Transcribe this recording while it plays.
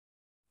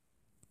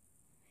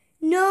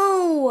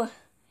No!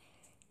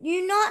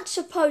 You're not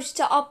supposed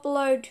to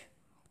upload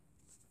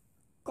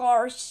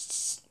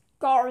Garstang,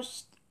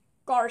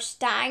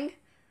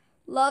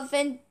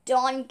 Lovin',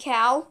 Don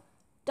Cow,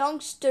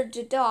 Dunkster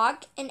the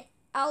Dog, and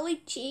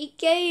LG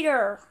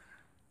Gator.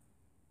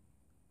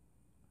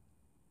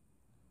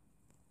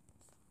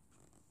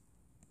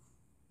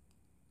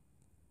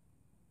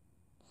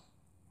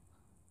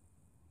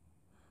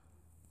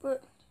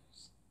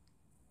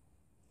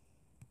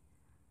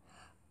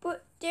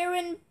 But they're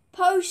in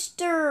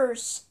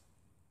posters.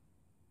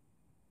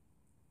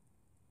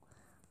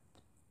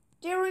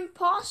 They're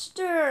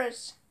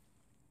imposters.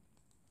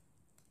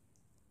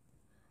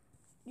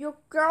 Your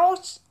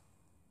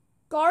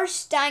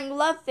Garstang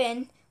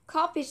Lovin'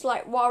 copies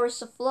like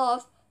Walrus of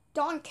Love,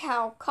 Don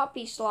Cow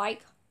copies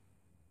like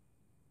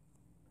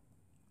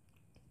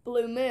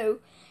Blue Moo,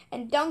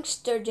 and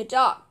Dunkster the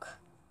Duck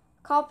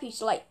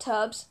copies like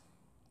Tubbs.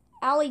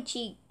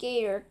 LG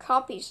Gator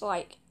copies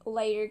like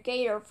Later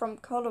Gator from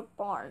Coda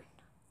Barn.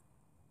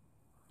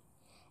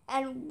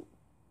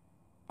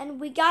 And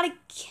we gotta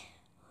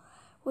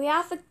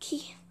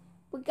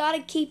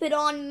keep it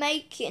on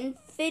making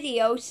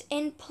videos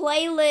and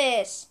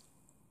playlists.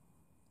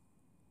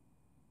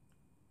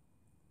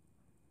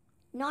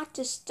 Not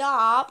to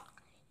stop.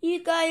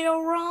 You got it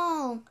all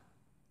wrong.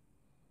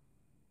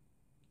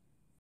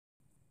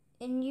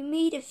 And you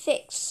need to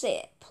fix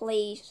it,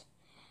 please.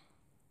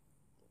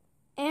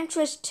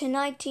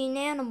 Andres290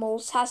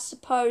 Animals has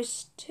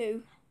supposed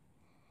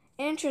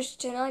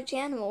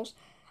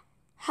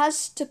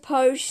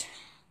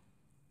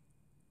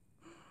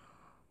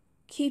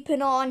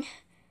keeping on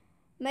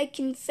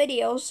making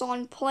videos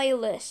on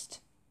playlist.